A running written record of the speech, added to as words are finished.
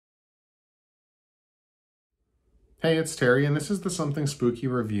Hey, it's Terry, and this is the Something Spooky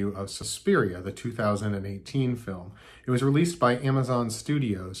review of Suspiria, the 2018 film. It was released by Amazon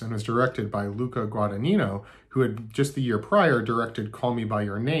Studios and was directed by Luca Guadagnino, who had just the year prior directed Call Me By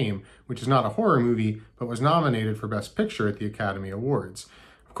Your Name, which is not a horror movie, but was nominated for Best Picture at the Academy Awards.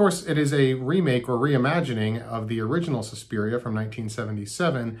 Of course, it is a remake or reimagining of the original Suspiria from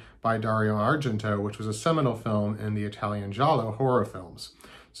 1977 by Dario Argento, which was a seminal film in the Italian giallo horror films.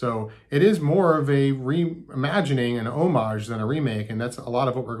 So it is more of a reimagining and homage than a remake, and that's a lot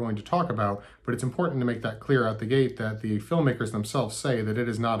of what we're going to talk about, but it's important to make that clear out the gate that the filmmakers themselves say that it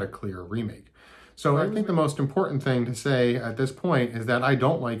is not a clear remake. So I think the most important thing to say at this point is that I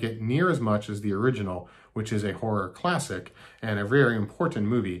don't like it near as much as the original, which is a horror classic and a very important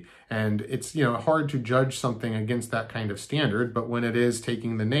movie. And it's, hard to judge something against that kind of standard, but when it is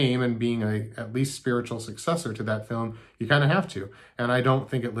taking the name and being a at least spiritual successor to that film, you kind of have to. And I don't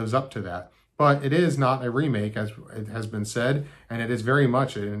think it lives up to that. But it is not a remake, as it has been said, and it is very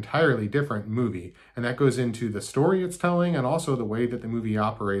much an entirely different movie. And that goes into the story it's telling and also the way that the movie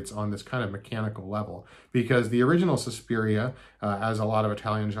operates on this kind of mechanical level. Because the original Suspiria, as a lot of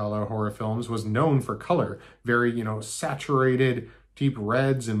Italian giallo horror films, was known for color. Very, saturated, deep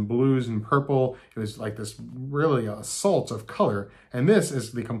reds and blues and purple. It was like this really assault of color. And this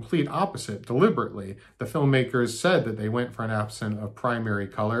is the complete opposite, deliberately. The filmmakers said that they went for an absence of primary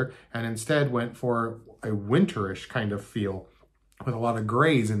color and instead went for a winterish kind of feel with a lot of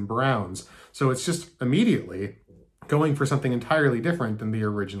grays and browns. So it's just immediately going for something entirely different than the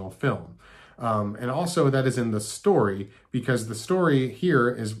original film. And also that is in the story, because the story here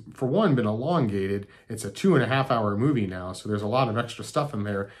is, for one, been elongated. It's a 2.5-hour movie now, so there's a lot of extra stuff in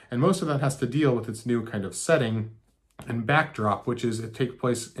there. And most of that has to deal with its new kind of setting and backdrop, which is it takes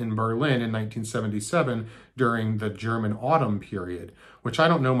place in Berlin in 1977 during the German Autumn period, which I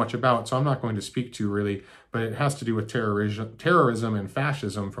don't know much about, so I'm not going to speak to really, but it has to do with terrorism and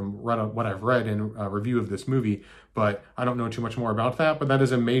fascism from what I've read in a review of this movie, but I don't know too much more about that. But that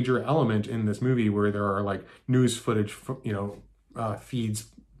is a major element in this movie where there are like news footage, feeds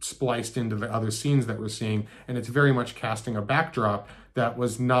spliced into the other scenes that we're seeing, and it's very much casting a backdrop that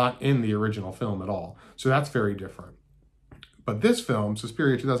was not in the original film at all. So that's very different. But this film,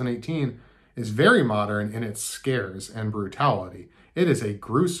 Suspiria 2018, is very modern in its scares and brutality. It is a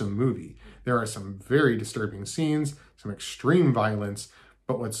gruesome movie. There are some very disturbing scenes, some extreme violence,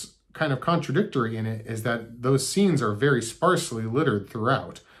 but what's kind of contradictory in it is that those scenes are very sparsely littered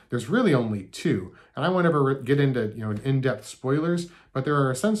throughout. There's really only two, and I won't ever get into in-depth spoilers, but there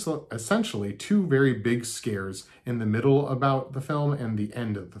are essentially two very big scares in the middle about the film and the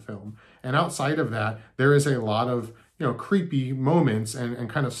end of the film. And outside of that, there is a lot of creepy moments and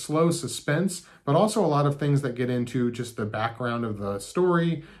kind of slow suspense, but also a lot of things that get into just the background of the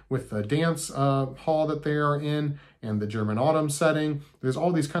story with the dance hall that they are in and the German Autumn setting. There's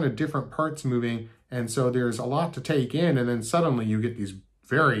all these kind of different parts moving, and so there's a lot to take in, and then suddenly you get these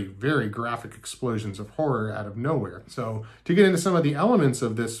very, very graphic explosions of horror out of nowhere. So to get into some of the elements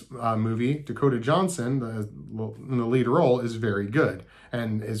of this movie, Dakota Johnson, in the lead role, is very good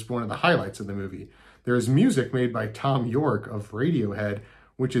and is one of the highlights of the movie. There's music made by Tom York of Radiohead,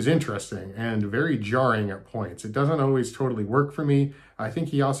 which is interesting and very jarring at points. It doesn't always totally work for me. I think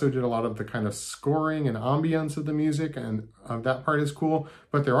he also did a lot of the kind of scoring and ambience of the music, and that part is cool.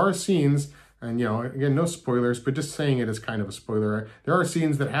 But there are scenes, and again, no spoilers, but just saying it is kind of a spoiler. There are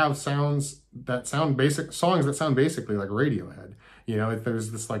scenes that have songs that sound basically like Radiohead.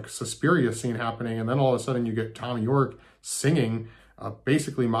 There's this like Suspiria scene happening, and then all of a sudden you get Tom York singing a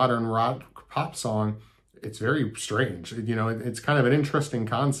basically modern rock pop song. It's very strange. It's kind of an interesting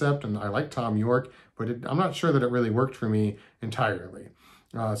concept, and I like Tom York, but I'm not sure that it really worked for me entirely.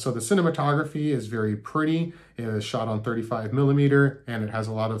 So the cinematography is very pretty. It is shot on 35mm, and it has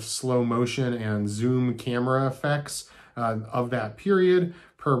a lot of slow motion and zoom camera effects of that period.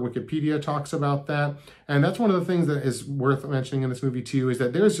 Per Wikipedia talks about that. And that's one of the things that is worth mentioning in this movie too, is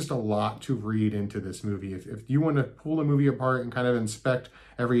that there's just a lot to read into this movie. If you want to pull the movie apart and kind of inspect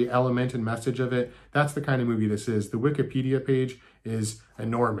every element and message of it, that's the kind of movie this is. The Wikipedia page is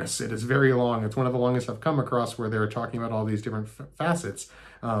enormous. It is very long. It's one of the longest I've come across where they're talking about all these different facets.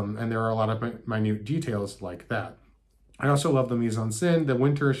 And there are a lot of minute details like that. I also love the mise-en-scène. The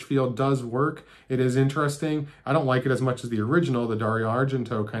winterish feel does work. It is interesting. I don't like it as much as the original, the Dario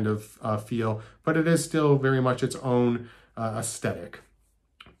Argento kind of feel, but it is still very much its own aesthetic.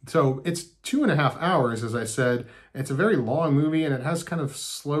 So it's 2.5 hours, as I said. It's a very long movie, and it has kind of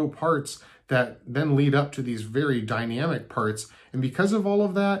slow parts that then lead up to these very dynamic parts. And because of all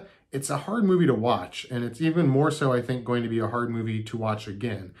of that, it's a hard movie to watch, and it's even more so, I think, going to be a hard movie to watch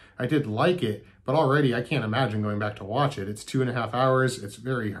again. I did like it, but already I can't imagine going back to watch it. It's 2.5 hours. It's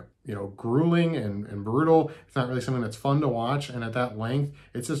very, grueling and brutal. It's not really something that's fun to watch, and at that length,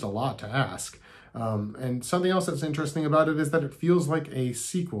 it's just a lot to ask. And something else that's interesting about it is that it feels like a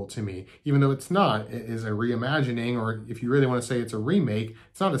sequel to me, even though it's not. It is a reimagining, or if you really want to say it's a remake,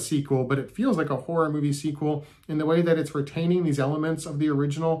 it's not a sequel, but it feels like a horror movie sequel in the way that it's retaining these elements of the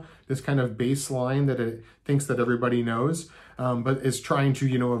original, this kind of baseline that it thinks that everybody knows, but is trying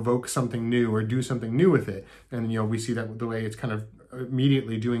to, evoke something new or do something new with it. And, we see that with the way it's kind of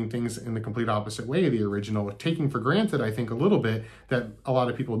immediately doing things in the complete opposite way of the original, taking for granted, I think, a little bit that a lot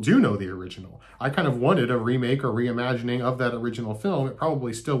of people do know the original. I kind of wanted a remake or reimagining of that original film. It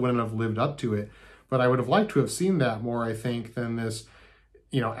probably still wouldn't have lived up to it, but I would have liked to have seen that more, I think, than this,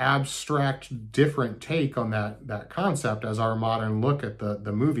 abstract, different take on that concept as our modern look at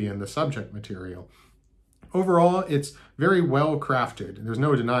the movie and the subject material. Overall, it's very well crafted. There's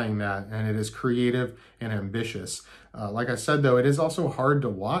no denying that, and it is creative and ambitious. Like I said, though, it is also hard to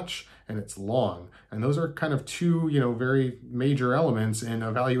watch, and it's long. And those are kind of two, very major elements in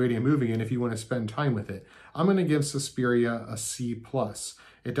evaluating a movie and if you want to spend time with it. I'm going to give Suspiria a C+.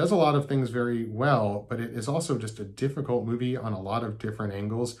 It does a lot of things very well, but it is also just a difficult movie on a lot of different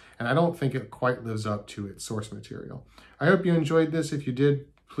angles, and I don't think it quite lives up to its source material. I hope you enjoyed this. If you did,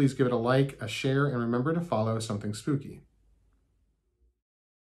 please give it a like, a share, and remember to follow Something Spooky.